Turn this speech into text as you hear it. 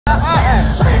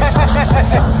哎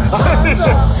呀，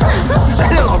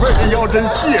老妹儿这腰真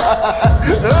细啊！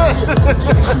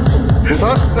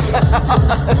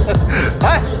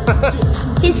哎，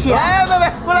一起？哎，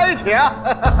妹，过来一起啊！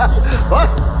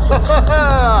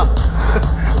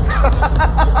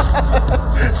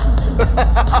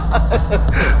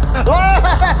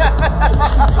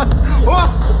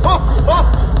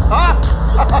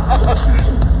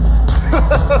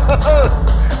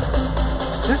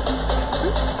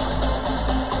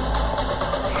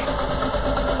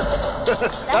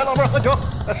来，老妹儿喝酒。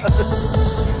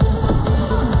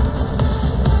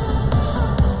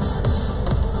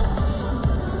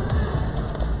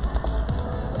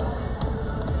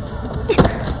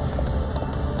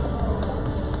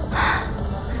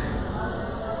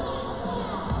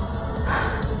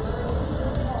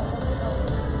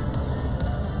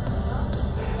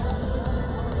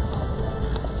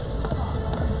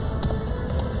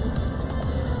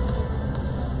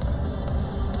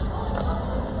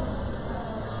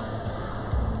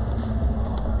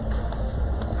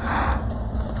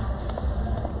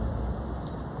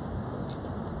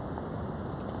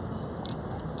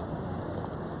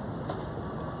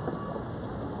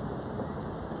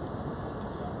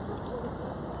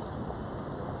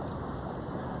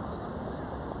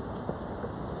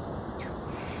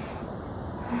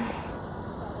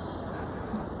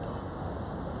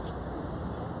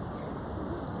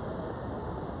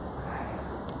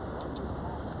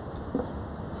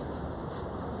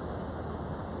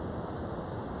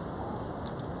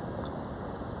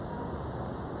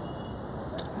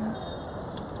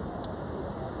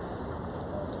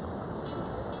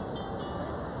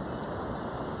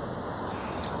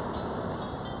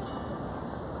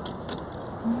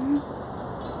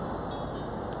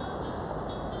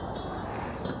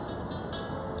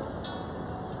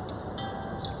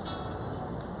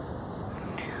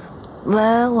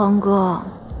喂，王哥，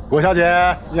郭小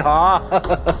姐，你好啊！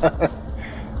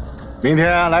明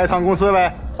天来一趟公司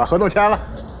呗，把合同签了。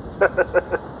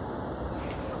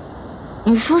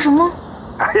你说什么？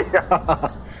哎呀，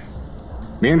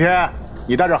明天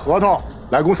你带着合同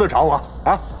来公司找我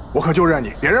啊！我可就认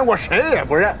你，别人我谁也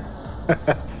不认。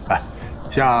哎，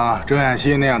像郑艳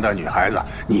熙那样的女孩子，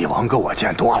你王哥我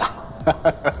见多了，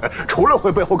除了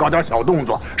会背后搞点小动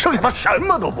作，剩下她什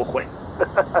么都不会。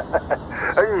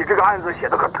哎，你这个案子写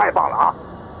的可太棒了啊，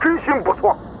真心不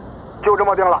错，就这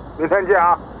么定了，明天见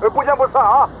啊，不见不散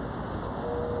啊。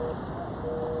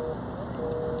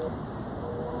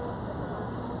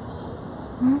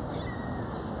嗯。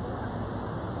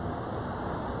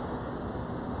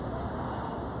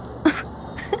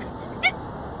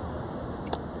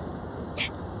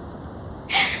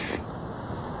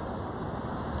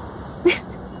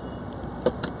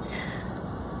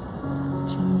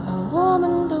我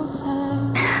们都在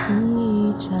同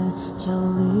一站，焦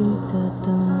虑的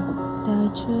等待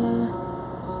着。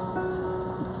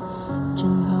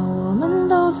正好我们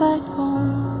都在同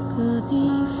个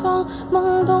地方，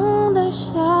懵懂的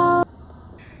笑。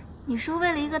你说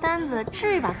为了一个单子，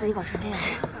至于把自己搞成这样吗？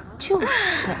就是，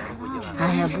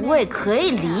哎呀，不过也可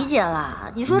以理解啦。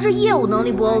你说这业务能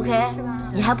力不 OK，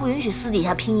 你还不允许私底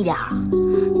下拼一点啊？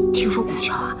听说古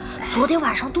桥啊，昨天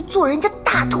晚上都坐人家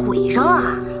大腿上啊，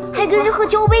还跟人家喝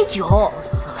交杯酒。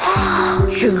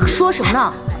这说什么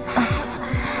呢？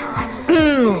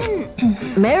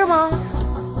没什么，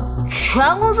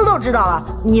全公司都知道了。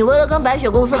你为了跟白雪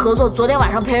公司合作，昨天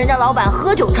晚上陪人家老板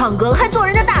喝酒唱歌，还坐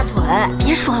人家大腿。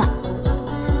别说了，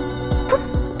不是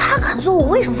他敢做，我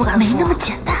为什么不敢说？没那么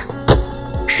简单，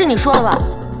是你说的吧？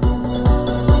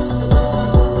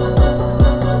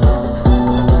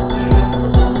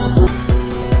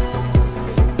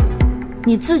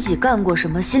你自己干过什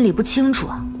么，心里不清楚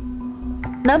啊？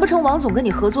难不成王总跟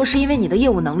你合作是因为你的业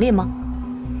务能力吗？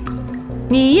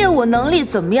你业务能力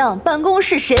怎么样？办公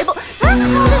室谁不？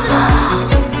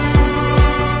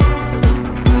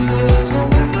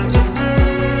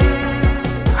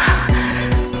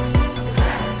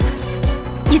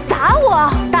你打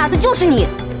我，打的就是你，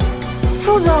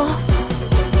负责。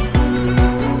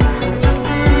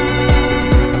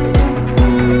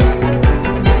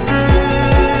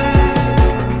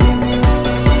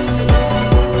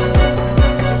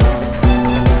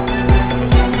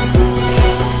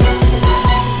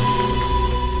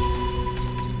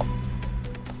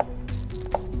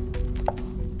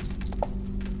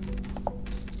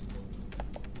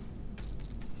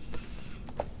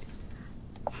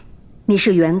你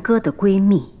是元哥的闺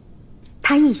蜜，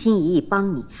他一心一意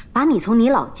帮你，把你从你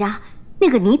老家那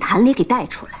个泥潭里给带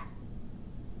出来。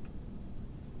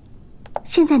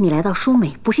现在你来到舒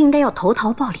美，不是应该要投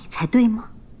桃报李才对吗？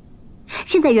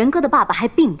现在元哥的爸爸还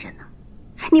病着呢，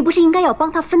你不是应该要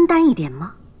帮他分担一点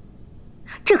吗？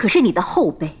这可是你的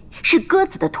后辈，是鸽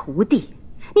子的徒弟，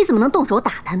你怎么能动手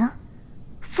打他呢？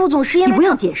副总是因为……你不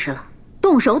用解释了，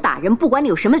动手打人，不管你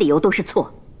有什么理由都是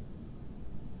错。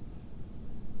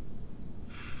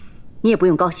你也不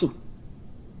用高兴，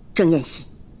郑燕西，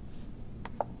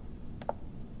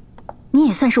你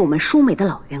也算是我们舒美的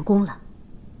老员工了。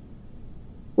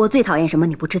我最讨厌什么，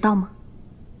你不知道吗？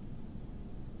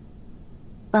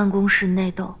办公室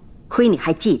内斗。亏你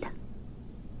还记得。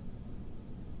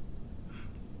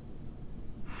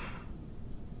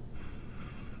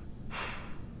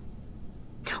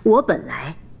我本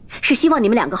来是希望你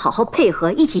们两个好好配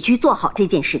合，一起去做好这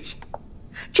件事情，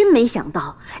真没想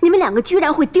到你们两个居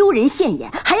然会丢人现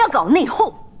眼，还要搞内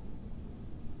讧。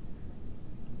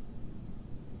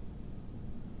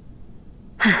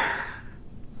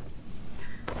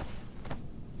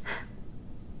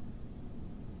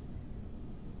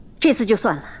这次就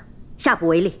算了，下不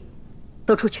为例，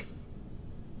都出去。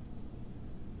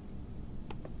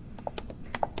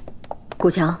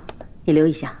古桥，你留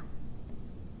一下。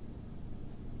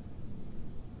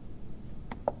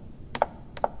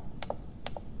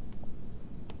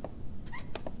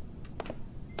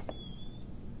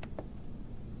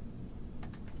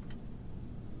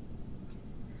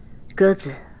鸽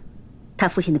子，他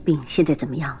父亲的病现在怎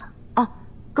么样了？哦，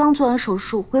刚做完手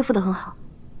术，恢复得很好。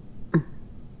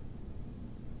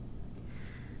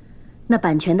那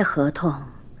版权的合同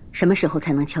什么时候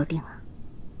才能敲定啊？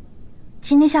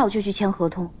今天下午就去签合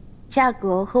同，价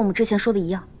格和我们之前说的一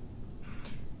样。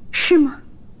是吗？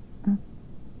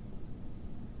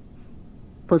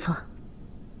不错。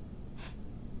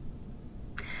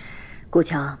顾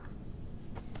桥，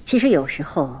其实有时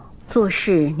候做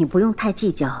事你不用太计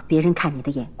较别人看你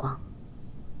的眼光，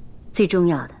最重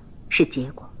要的是结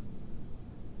果。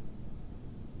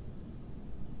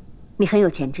你很有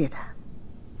潜质的，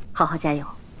好好加油。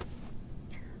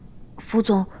副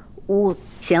总，我……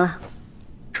行了，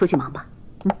出去忙吧。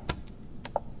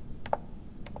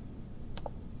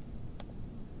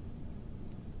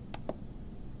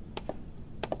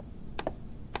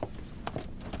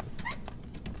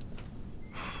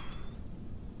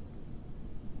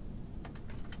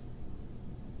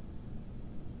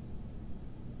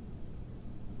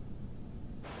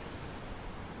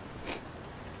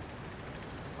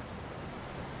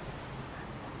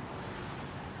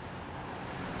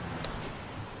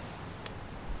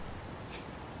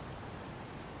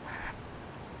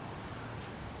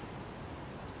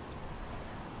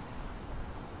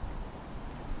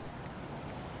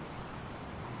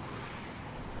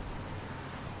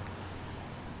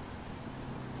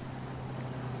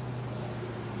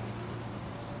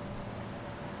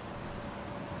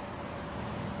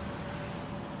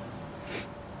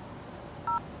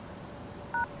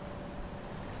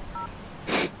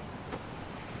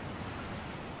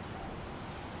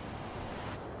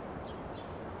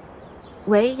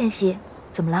喂，燕西，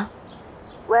怎么了？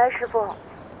喂，师傅，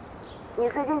你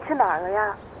最近去哪儿了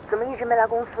呀？怎么一直没来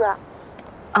公司啊？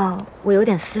哦，我有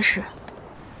点私事。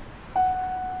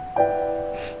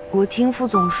我听副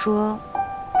总说，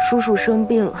叔叔生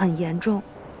病很严重。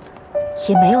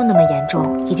也没有那么严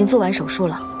重，已经做完手术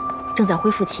了，正在恢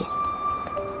复期。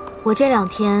我这2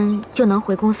天就能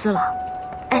回公司了。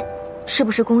哎，是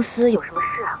不是公司有什么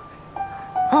事啊？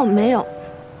哦，没有，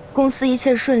公司一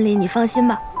切顺利，你放心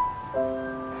吧。